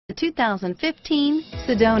The 2015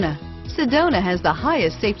 Sedona. Sedona has the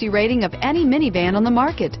highest safety rating of any minivan on the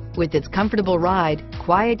market. With its comfortable ride,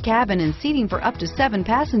 quiet cabin, and seating for up to 7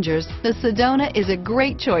 passengers, the Sedona is a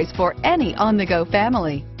great choice for any on-the-go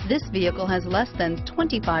family. This vehicle has less than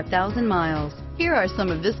 25,000 miles. Here are some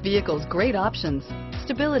of this vehicle's great options: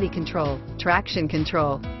 stability control, traction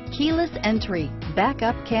control, keyless entry,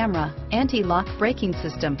 backup camera, anti-lock braking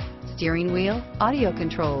system, steering wheel audio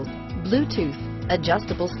controls, Bluetooth,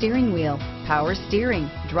 adjustable steering wheel, power steering,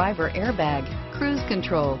 driver airbag, cruise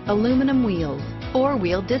control, aluminum wheels,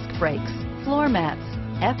 4-wheel disc brakes, floor mats,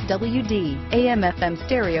 FWD, AM/FM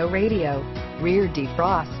stereo radio, rear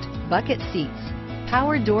defrost, bucket seats,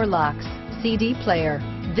 power door locks, CD player.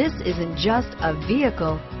 This isn't just a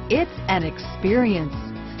vehicle, it's an experience.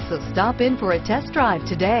 So stop in for a test drive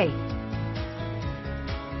today.